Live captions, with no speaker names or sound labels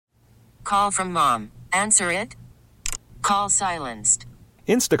Call from mom. Answer it. Call silenced.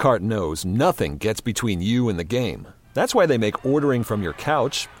 Instacart knows nothing gets between you and the game. That's why they make ordering from your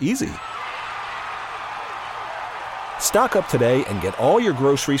couch easy. Stock up today and get all your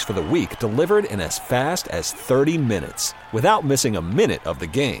groceries for the week delivered in as fast as 30 minutes without missing a minute of the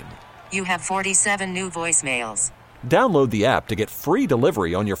game. You have 47 new voicemails. Download the app to get free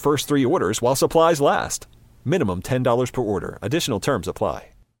delivery on your first 3 orders while supplies last. Minimum $10 per order. Additional terms apply.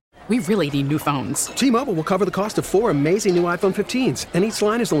 We really need new phones. T-Mobile will cover the cost of 4 amazing new iPhone 15s, and each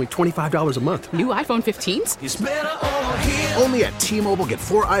line is only $25 a month. New iPhone 15s? It's better over here. Only at T-Mobile, get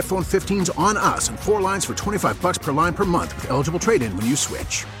 4 iPhone 15s on us and 4 lines for $25 per line per month with eligible trade-in when you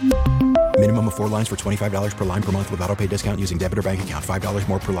switch. Minimum of 4 lines for $25 per line per month with autopay discount using debit or bank account. $5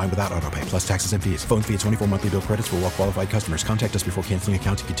 more per line without autopay, plus taxes and fees. Phone fee at 24 monthly bill credits for well-qualified customers. Contact us before canceling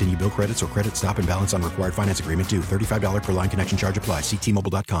account to continue bill credits or credit stop and balance on required finance agreement due. $35 per line connection charge applies. See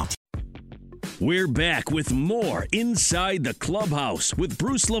T-Mobile.com. We're back with more Inside the Clubhouse with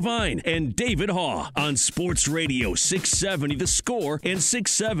Bruce Levine and David Haugh on Sports Radio 670 The Score and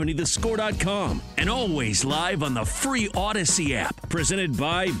 670thescore.com. And always live on the free Odyssey app, presented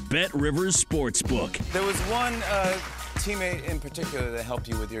by Bet Rivers Sportsbook. There was one teammate in particular that helped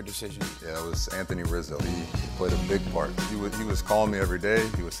you with your decision. Yeah, it was Anthony Rizzo. He played a big part. He was calling me every day.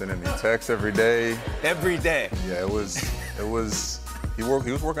 He was sending me texts every day. Every day? Yeah, it was. He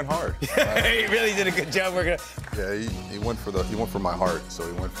was working hard. He really did a good job working. Yeah, he went for my heart. So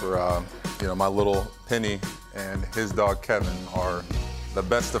he went for my little Penny and his dog Kevin are the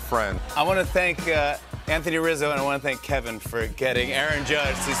best of friends. I want to thank Anthony Rizzo and I want to thank Kevin for getting Aaron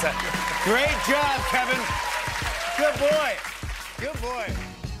Judge. Great job, Kevin. Good boy. Good boy.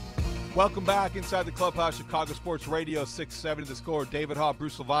 Welcome back inside the Clubhouse, Chicago Sports Radio 670 The Score. David Haugh,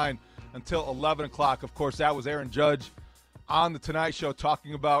 Bruce Levine until 11 o'clock. Of course, that was Aaron Judge on the Tonight Show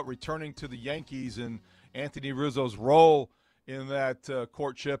talking about returning to the Yankees and Anthony Rizzo's role in that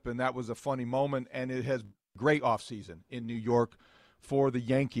courtship, and that was a funny moment, and it has great offseason in New York for the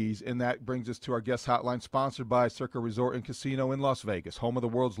Yankees, and that brings us to our guest hotline, sponsored by Circa Resort and Casino in Las Vegas, home of the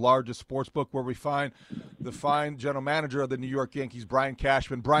world's largest sports book, where we find the fine general manager of the New York Yankees, Brian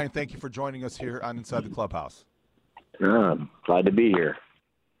Cashman. Brian, thank you for joining us here on Inside the Clubhouse. Glad to be here.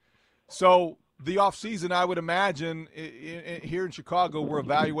 So, the offseason, I would imagine, here in Chicago, we're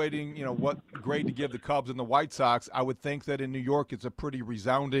evaluating, what grade to give the Cubs and the White Sox. I would think that in New York, it's a pretty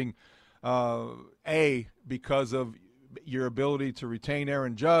resounding A, because of your ability to retain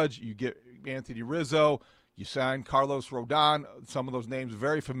Aaron Judge. You get Anthony Rizzo. You sign Carlos Rodon. Some of those names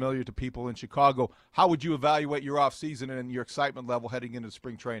very familiar to people in Chicago. How would you evaluate your offseason and your excitement level heading into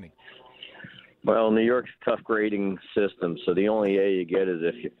spring training? Well, New York's a tough grading system, so the only A you get is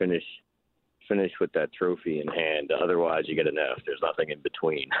if you finish with that trophy in hand. Otherwise, you get an F. There's nothing in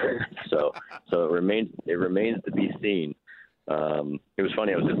between. so it remains to be seen. It was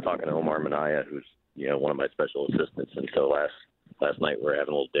funny. I was just talking to Omar Minaya, who's one of my special assistants, and so last night we were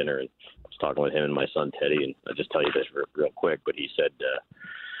having a little dinner, and I was talking with him and my son Teddy, and I'll just tell you this real quick. But he said,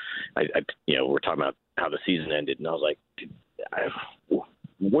 we're talking about how the season ended, and I was like,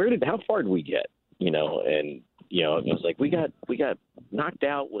 how far did we get? And it was like we got knocked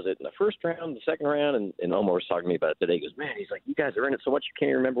out. Was it in the first round, the second round? And Omar was talking to me about it today. He goes, man, he's like, you guys are in it so much you can't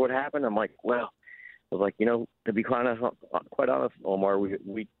even remember what happened. I'm like, well, I was like, to be quite honest, Omar,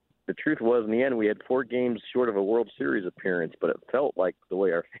 we the truth was in the end we had 4 games short of a World Series appearance, but it felt like the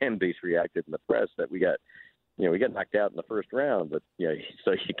way our fan base reacted in the press that we got knocked out in the first round. But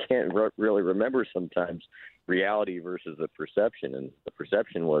so you can't really remember sometimes reality versus the perception, and the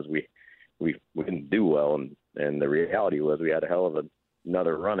perception was we didn't do well, and the reality was we had a hell of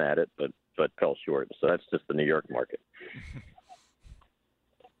another run at it, but fell short. So that's just the New York market.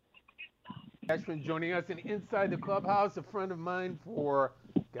 Cashman joining us, and inside the Clubhouse, a friend of mine for,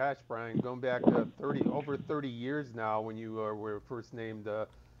 Brian, going back to over 30 years now, when you were first named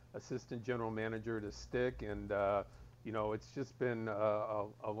assistant general manager to Stick, and it's just been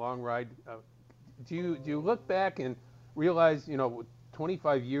a long ride. Do you look back and realize,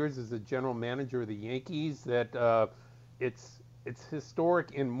 25 years as the general manager of the Yankees, that it's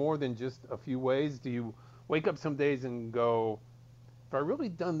historic in more than just a few ways? Do you wake up some days and go, have I really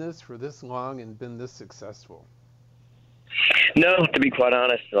done this for this long and been this successful? No, to be quite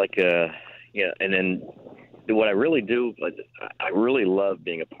honest, and then what I really do, I really love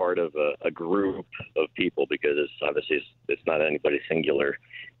being a part of a group of people, because it's not anybody singular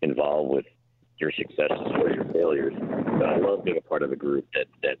involved with your successes or your failures. But I love being a part of a group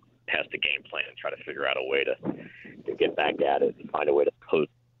that has to game plan and try to figure out a way to get back at it and find a way to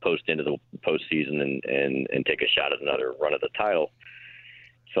post into the postseason and take a shot at another run at the title.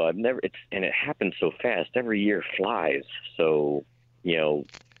 So and it happens so fast. Every year flies. So,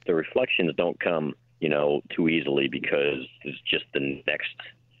 the reflections don't come, too easily because it's just the next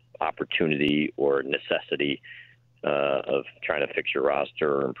opportunity or necessity of trying to fix your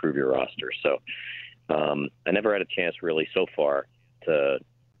roster or improve your roster. So I never had a chance really so far to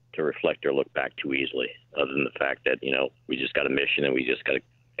reflect or look back too easily, other than the fact that, we just got a mission and we just got to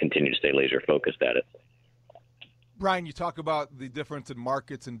continue to stay laser focused at it. Brian, you talk about the difference in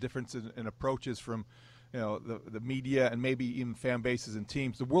markets and difference in approaches from, the media and maybe even fan bases and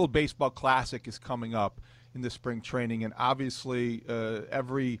teams. The World Baseball Classic is coming up in the spring training, and obviously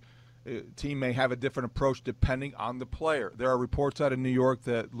every team may have a different approach depending on the player. There are reports out of New York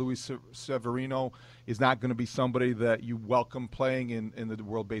that Luis Severino is not going to be somebody that you welcome playing in the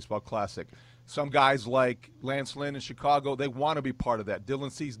World Baseball Classic. Some guys like Lance Lynn in Chicago, they want to be part of that.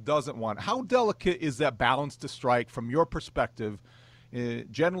 Dylan Cease doesn't want. How delicate is that balance to strike from your perspective,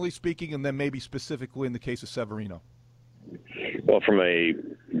 generally speaking, and then maybe specifically in the case of Severino? Well, from a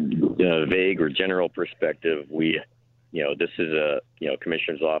vague or general perspective, this is a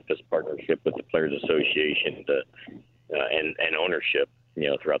commissioner's office partnership with the Players Association and ownership,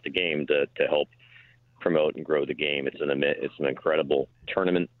 throughout the game to help promote and grow the game. It's an incredible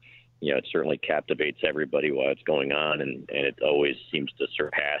tournament. It certainly captivates everybody while it's going on, and it always seems to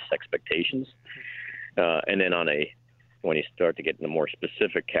surpass expectations. And then when you start to get into more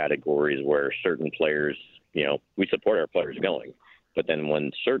specific categories where certain players, we support our players going. But then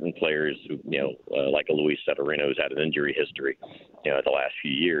when certain players, like a Luis Severino who's had an injury history, the last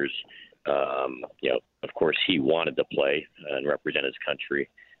few years, of course he wanted to play and represent his country,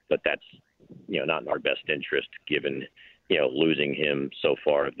 but that's, not in our best interest given, losing him so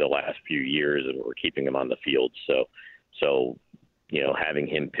far the last few years, and we're keeping him on the field. So, having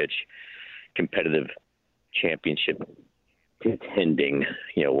him pitch competitive championship contending,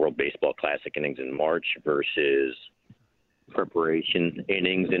 World Baseball Classic innings in March versus preparation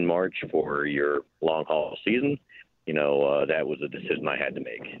innings in March for your long haul season, that was a decision I had to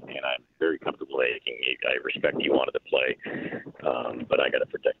make, and I'm very comfortable making it. I respect he wanted to play, but I got to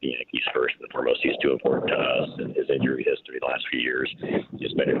protect the Yankees first and foremost. He's too important to us, and his injury history the last few years.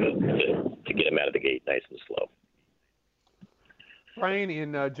 It's better to get him out of the gate nice and slow. Brian,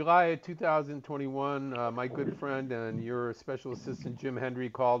 in July of 2021, my good friend and your special assistant Jim Hendry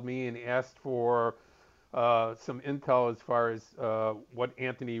called me and asked for some intel as far as what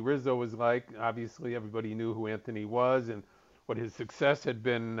Anthony Rizzo was like. Obviously, everybody knew who Anthony was and what his success had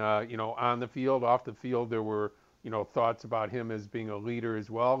been, on the field. Off the field, there were, thoughts about him as being a leader as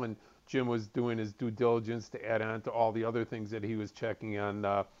well. And Jim was doing his due diligence to add on to all the other things that he was checking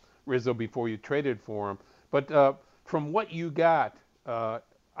on Rizzo before you traded for him. But from what you got out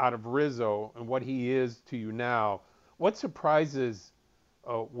of Rizzo and what he is to you now, what surprises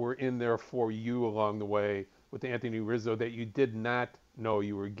were in there for you along the way with Anthony Rizzo that you did not know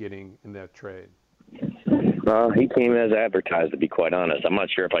you were getting in that trade? He came as advertised, to be quite honest. I'm not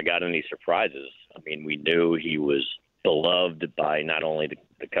sure if I got any surprises. I mean, we knew he was beloved by not only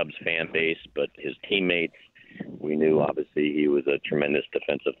the Cubs fan base, but his teammates. We knew, obviously, he was a tremendous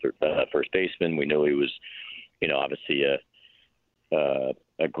defensive first baseman. We knew he was, obviously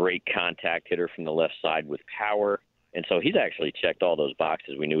a great contact hitter from the left side with power. And so he's actually checked all those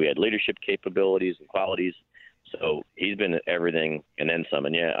boxes. We knew he had leadership capabilities and qualities. So he's been everything and then some.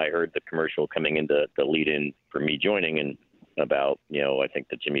 And, I heard the commercial coming into the lead-in for me joining and about, I think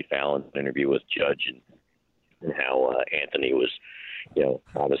the Jimmy Fallon interview with Judge and how Anthony was,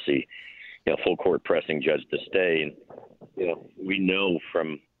 obviously, full court pressing Judge to stay. And, we know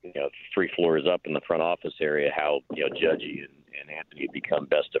from, 3 floors up in the front office area how, Judgy and Anthony had become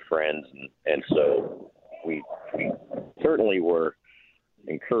best of friends. And so we certainly were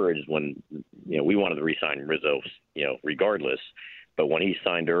encouraged when, we wanted to re-sign Rizzo, regardless. But when he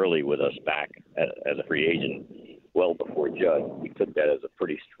signed early with us back as a free agent, well before Judge, we took that as a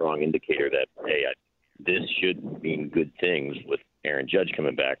pretty strong indicator that, hey, this should mean good things with Aaron Judge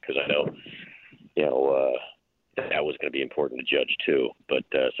coming back, because I know, that was going to be important to Judge too. But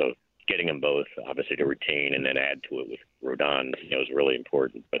so getting them both, obviously, to retain and then add to it with Rodon, is really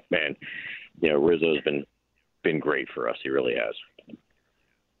important. But man, Rizzo's been great for us. He really has.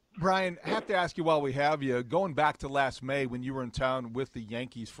 Brian, I have to ask you while we have you, going back to last May when you were in town with the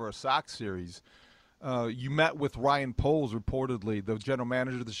Yankees for a Sox series, you met with Ryan Poles, reportedly, the general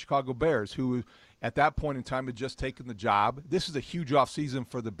manager of the Chicago Bears, who at that point in time had just taken the job. This is a huge offseason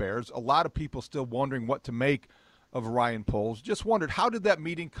for the Bears. A lot of people still wondering what to make of Ryan Poles. Just wondered, how did that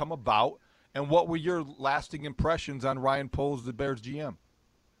meeting come about, and what were your lasting impressions on Ryan Poles, the Bears GM?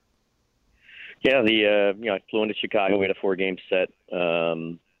 Yeah, I flew into Chicago. We had a 4-game set,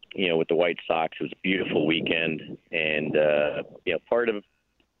 with the White Sox. It was a beautiful weekend, and part of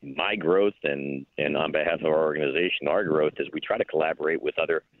my growth and on behalf of our organization, our growth is we try to collaborate with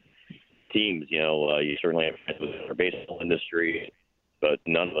other teams. You certainly have friends with our baseball industry, but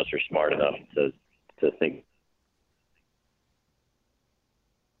none of us are smart enough to think.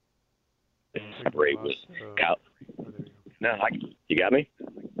 Collaborate with Cal. No, you got me?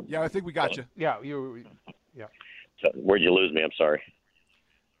 Yeah, I think we got you. Yeah, So, where'd you lose me? I'm sorry.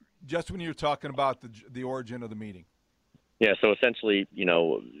 Just when you were talking about the origin of the meeting. Yeah, so essentially,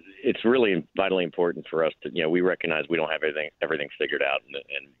 it's really vitally important for us to, we recognize we don't have everything figured out,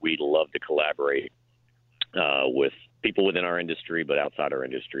 and we'd love to collaborate with people within our industry, but outside our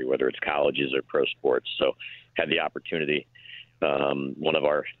industry, whether it's colleges or pro sports. So had the opportunity. One of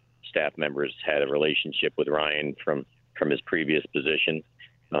our staff members had a relationship with Ryan from his previous position,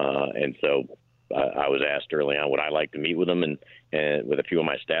 and so I was asked early on would I like to meet with him and with a few of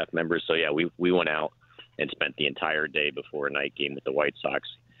my staff members. So, yeah, we went out and spent the entire day before a night game with the White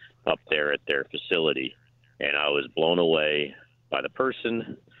Sox up there at their facility. And I was blown away by the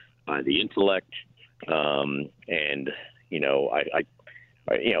person, by the intellect. We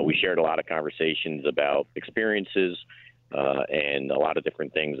shared a lot of conversations about experiences and a lot of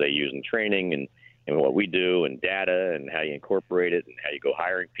different things they use in training and what we do and data and how you incorporate it and how you go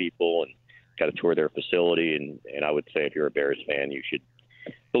hiring people, and got to tour their facility. And I would say if you're a Bears fan, you should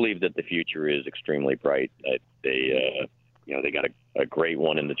believe that the future is extremely bright. They got a great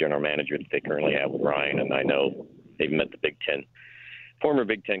one in the general manager that they currently have with Ryan, and I know they've met the former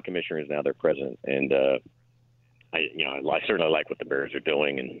Big Ten commissioner is now their president, and I certainly like what the Bears are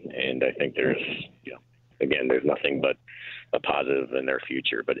doing, and I think there's nothing but a positive in their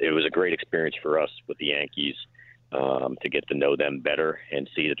future. But it was a great experience for us with the Yankees to get to know them better and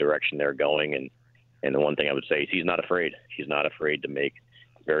see the direction they're going. And the one thing I would say is he's not afraid. He's not afraid to make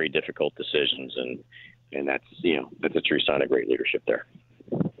very difficult decisions, and that's a true sign of great leadership there.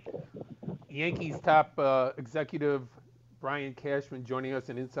 Yankees top executive Brian Cashman joining us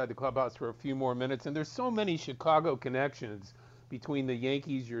in Inside the Clubhouse for a few more minutes. And there's so many Chicago connections between the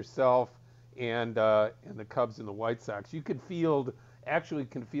Yankees, yourself, and the Cubs and the White Sox. You could field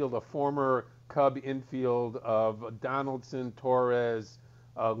a former Cub infield of Donaldson, Torres,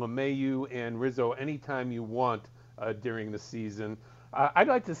 LeMahieu, and Rizzo anytime you want during the season. I'd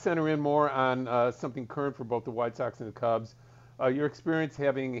like to center in more on something current for both the White Sox and the Cubs. Your experience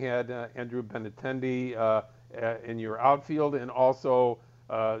having had Andrew Benintendi in your outfield, and also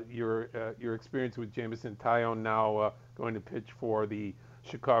your experience with Jameson Taillon now going to pitch for the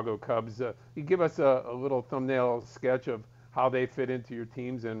Chicago Cubs. You give us a little thumbnail sketch of how they fit into your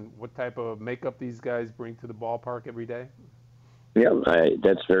teams and what type of makeup these guys bring to the ballpark every day? Yeah,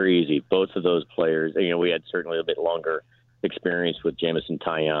 that's very easy. Both of those players, we had certainly a bit longer experience with Jameson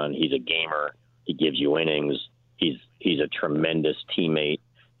Taillon. He's a gamer. He gives you innings. He's a tremendous teammate.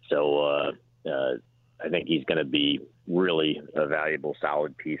 So I think he's going to be really a valuable,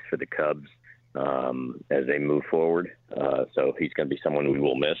 solid piece for the Cubs as they move forward. So he's going to be someone we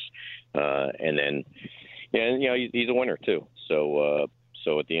will miss. And then, he's a winner too. So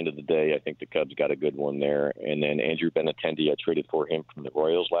at the end of the day, I think the Cubs got a good one there. And then Andrew Benintendi, I traded for him from the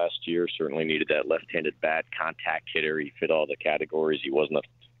Royals last year. Certainly needed that left-handed bat, contact hitter. He fit all the categories. He wasn't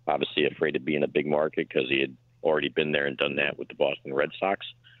obviously afraid to be in a big market because he had already been there and done that with the Boston Red Sox,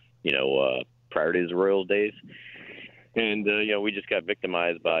 prior to his Royals days. And, we just got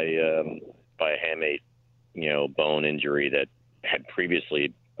victimized by a hamate, bone injury that had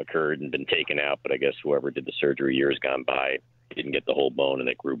previously occurred and been taken out. But I guess whoever did the surgery years gone by didn't get the whole bone, and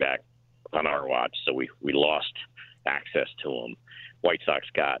it grew back on our watch. So we lost access to him. White Sox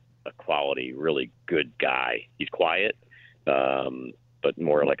got a quality, really good guy. He's quiet, but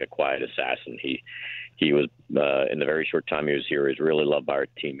more like a quiet assassin. He was in the very short time he was here, he was really loved by our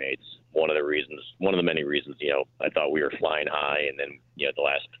teammates. One of the many reasons, I thought we were flying high, and then, the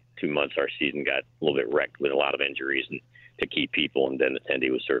last 2 months our season got a little bit wrecked with a lot of injuries and to key people, and then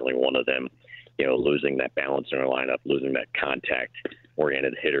Benintendi was certainly one of them. Losing that balance in our lineup, losing that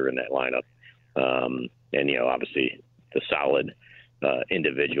contact-oriented hitter in that lineup. And, obviously the solid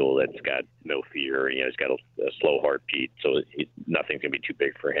individual that's got no fear. He's got a slow heartbeat, so nothing's going to be too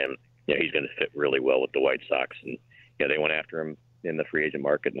big for him. He's going to fit really well with the White Sox. And, they went after him in the free agent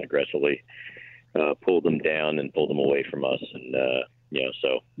market and aggressively pulled him down and pulled him away from us. And,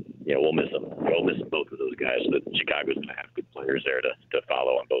 we'll miss them. We'll miss both of those guys. But Chicago's going to have good players there to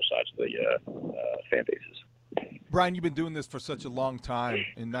follow on both sides of the fan bases. Brian, you've been doing this for such a long time.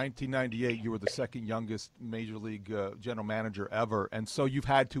 In 1998, you were the second youngest Major League general manager ever. And so you've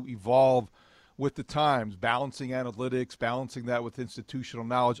had to evolve with the times, balancing analytics, balancing that with institutional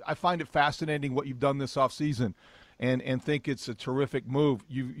knowledge. I find it fascinating what you've done this offseason and think it's a terrific move.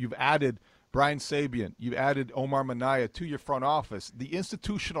 You've added Brian Sabian, you've added Omar Minaya to your front office. The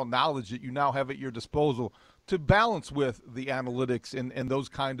institutional knowledge that you now have at your disposal to balance with the analytics and those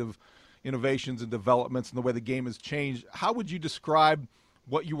kind of innovations and developments and the way the game has changed. How would you describe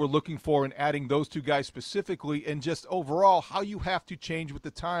what you were looking for in adding those two guys specifically, and just overall how you have to change with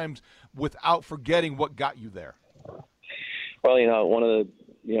the times without forgetting what got you there? Well, one of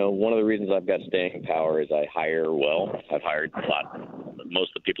the reasons I've got staying power is I hire well. I've hired a lot.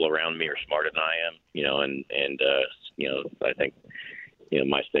 Most of the people around me are smarter than I am, I think,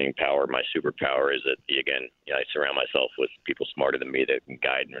 my staying power, my superpower is that, again, I surround myself with people smarter than me that can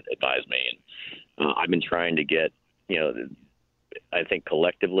guide and advise me. And I've been trying to get, I think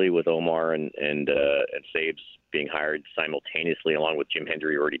collectively with Omar and Sabes being hired simultaneously, along with Jim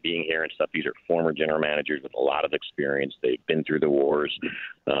Hendry already being here and stuff. These are former general managers with a lot of experience. They've been through the wars,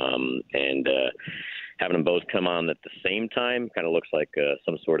 and having them both come on at the same time kind of looks like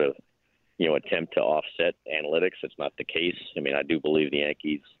some sort of attempt to offset analytics. It's not the case. I mean, I do believe the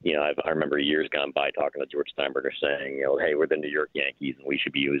Yankees. I remember years gone by talking to George Steinbrenner saying, hey, we're the New York Yankees, and we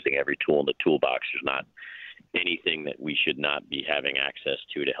should be using every tool in the toolbox. There's not anything that we should not be having access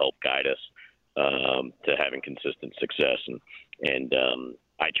to help guide us to having consistent success. And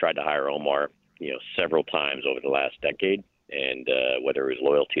I tried to hire Omar, several times over the last decade, and whether it was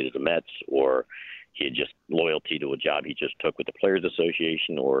loyalty to the Mets or he had just loyalty to a job he just took with the Players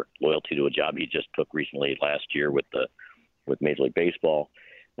Association or loyalty to a job he just took recently last year with Major League Baseball.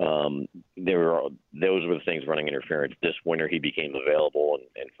 Those were the things running interference. This winter he became available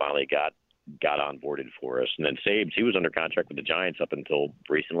and finally got onboarded for us. And then Sabes, he was under contract with the Giants up until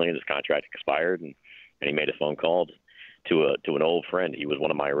recently, and his contract expired, and he made a phone call to an old friend. He was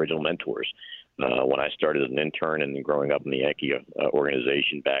one of my original mentors when I started as an intern and growing up in the Yankee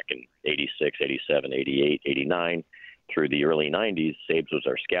organization back in 86, 87, 88, 89 through the early 90s. Sabes was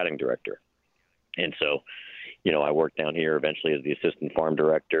our scouting director. And so, I worked down here eventually as the assistant farm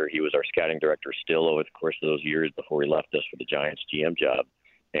director. He was our scouting director still over the course of those years before he left us for the Giants GM job.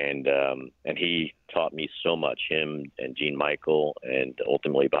 And he taught me so much. Him and Gene Michael and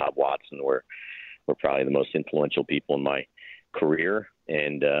ultimately Bob Watson were probably the most influential people in my career.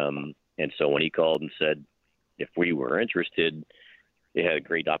 And so when he called and said if we were interested, they had a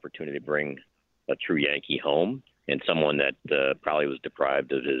great opportunity to bring a true Yankee home and someone that probably was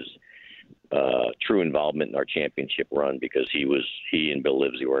deprived of his true involvement in our championship run, because he and Bill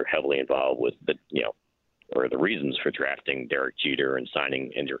Livesey were heavily involved with the reasons for drafting Derek Jeter and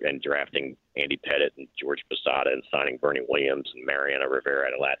signing and drafting Andy Pettitte and George Posada and signing Bernie Williams and Mariano Rivera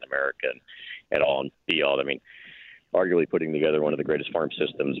out of Latin America and all and be all. I mean, arguably putting together one of the greatest farm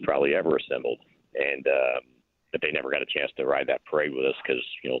systems probably ever assembled. And but they never got a chance to ride that parade with us because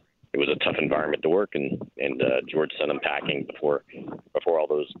it was a tough environment to work, and George sent them packing before all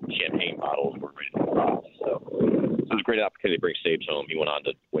those champagne bottles were ready to go. So it was a great opportunity to bring Sabes home. He went on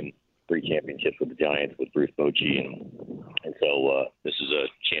to win 3 championships with the Giants with Bruce Bochy, and so this is a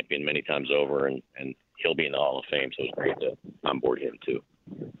champion many times over, and he'll be in the Hall of Fame, so it's great to onboard him too.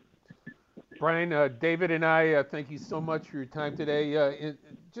 Brian, David and I thank you so much for your time today.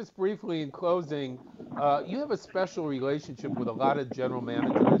 Just briefly in closing, you have a special relationship with a lot of general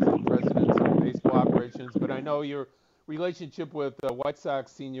managers and presidents of baseball operations, but I know your relationship with White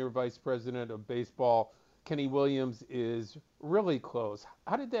Sox Senior Vice President of Baseball, Kenny Williams, is really close.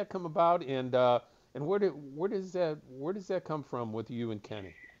 How did that come about, and where does that come from with you and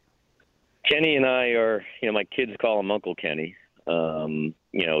Kenny? Kenny and I are, my kids call him Uncle Kenny.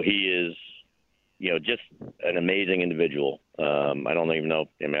 He is, just an amazing individual. I don't even know.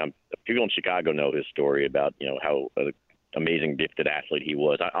 People in Chicago know his story about, how amazing, gifted athlete he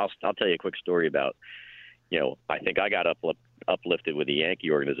was. I'll tell you a quick story about, I think I got uplifted with the Yankee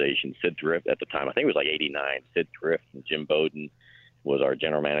organization. Sid Thrift at the time, I think it was like 89. Sid Thrift and Jim Bowden was our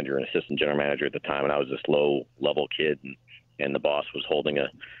general manager and assistant general manager at the time, and I was this low-level kid, and the boss was holding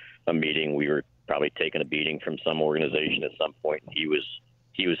a meeting. We were probably taking a beating from some organization at some point. He was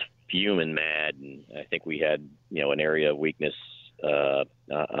fuming mad, and I think we had an area of weakness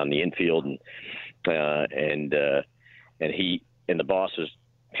on the infield, and the boss was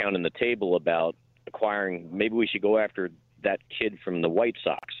pounding the table about acquiring. Maybe we should go after that kid from the White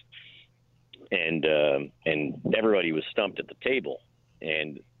Sox, and everybody was stumped at the table,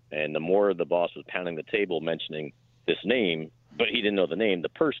 and the more the boss was pounding the table, mentioning this name, but he didn't know the name, the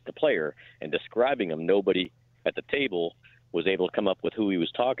player, and describing him, nobody at the table was able to come up with who he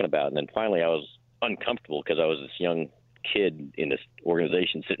was talking about. And then finally I was uncomfortable because I was this young kid in this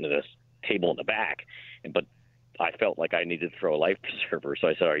organization sitting at this table in the back, but I felt like I needed to throw a life preserver. So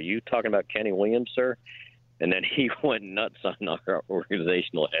I said, "Are you talking about Kenny Williams, sir?" And then he went nuts on our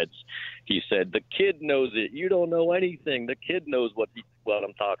organizational heads. He said, "The kid knows it. You don't know anything. The kid knows what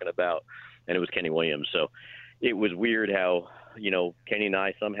I'm talking about." And it was Kenny Williams. So it was weird how, Kenny and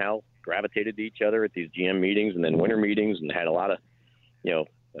I somehow gravitated to each other at these GM meetings and then winter meetings, and had a lot of,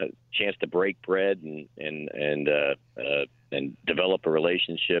 a chance to break bread and develop a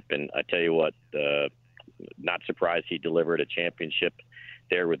relationship. And I tell you what, not surprised he delivered a championship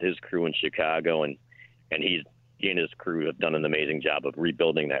there with his crew in Chicago, and he and his crew have done an amazing job of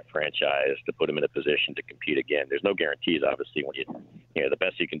rebuilding that franchise to put him in a position to compete again. There's no guarantees, obviously, when the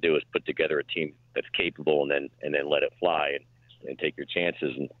best you can do is put together a team that's capable and then let it fly and take your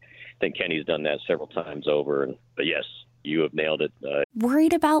chances. And I think Kenny's done that several times over. But yes, you have nailed it.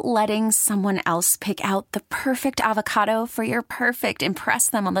 Worried about letting someone else pick out the perfect avocado for your perfect impress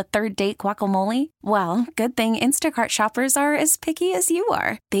them on the third date guacamole? Well, good thing Instacart shoppers are as picky as you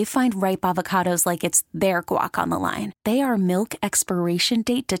are. They find ripe avocados like it's their guac on the line. They are milk expiration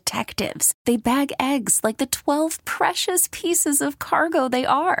date detectives. They bag eggs like the 12 precious pieces of cargo they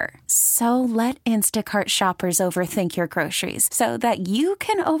are. So let Instacart shoppers overthink your groceries so that you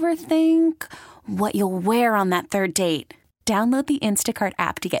can overthink what you'll wear on that third date. Download the Instacart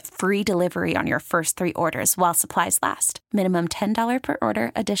app to get free delivery on your first 3 orders while supplies last. Minimum $10 per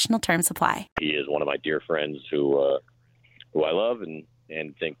order. Additional terms apply. He is one of my dear friends who I love and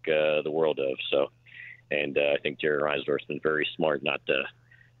think the world of. So, and I think Jerry Reinsdorf's been very smart not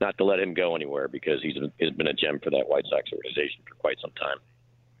to let him go anywhere, because he's been a gem for that White Sox organization for quite some time.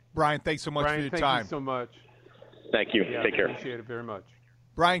 Brian, thanks so much for your time. Thank you so much. Thank you. Yeah, Take care. Appreciate it very much.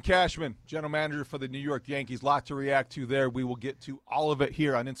 Brian Cashman, general manager for the New York Yankees. Lot to react to there. We will get to all of it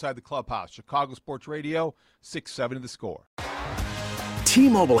here on Inside the Clubhouse. Chicago Sports Radio, 670 The Score.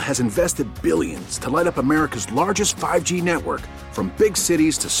 T-Mobile has invested billions to light up America's largest 5G network, from big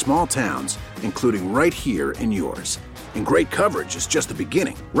cities to small towns, including right here in yours. And great coverage is just the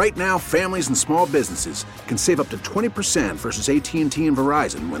beginning. Right now, families and small businesses can save up to 20% versus AT&T and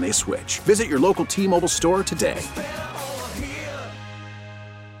Verizon when they switch. Visit your local T-Mobile store today.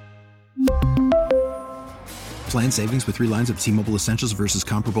 Plan savings with 3 lines of T-Mobile Essentials versus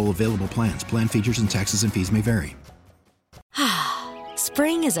comparable available plans. Plan features and taxes and fees may vary.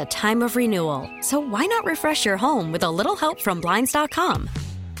 Spring is a time of renewal, so why not refresh your home with a little help from Blinds.com?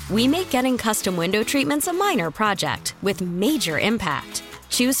 We make getting custom window treatments a minor project with major impact.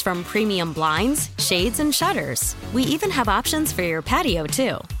 Choose from premium blinds, shades, and shutters. We even have options for your patio,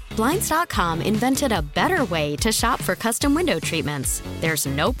 too. Blinds.com invented a better way to shop for custom window treatments. There's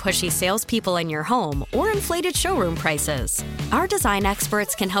no pushy salespeople in your home or inflated showroom prices. Our design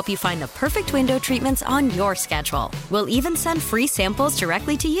experts can help you find the perfect window treatments on your schedule. We'll even send free samples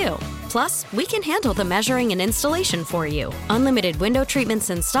directly to you. Plus, we can handle the measuring and installation for you. Unlimited window treatments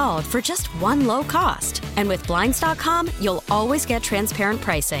installed for just one low cost. And with Blinds.com, you'll always get transparent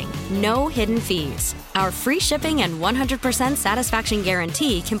pricing. No hidden fees. Our free shipping and 100% satisfaction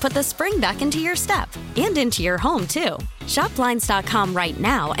guarantee can put the spring back into your step and into your home, too. Shop Blinds.com right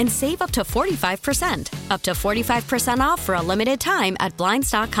now and save up to 45%. Up to 45% off for a limited time at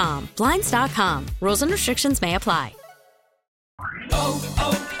Blinds.com. Blinds.com. Rules and restrictions may apply.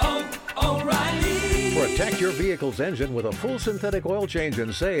 Protect your vehicle's engine with a full synthetic oil change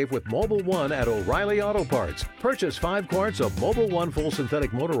and save with Mobil 1 at O'Reilly Auto Parts. Purchase 5 quarts of Mobil 1 full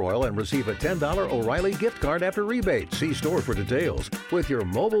synthetic motor oil and receive a $10 O'Reilly gift card after rebate. See store for details. With your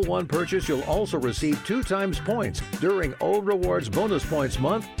Mobil 1 purchase, you'll also receive 2 times points during O Rewards Bonus Points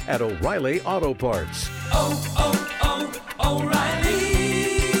Month at O'Reilly Auto Parts. O'Reilly.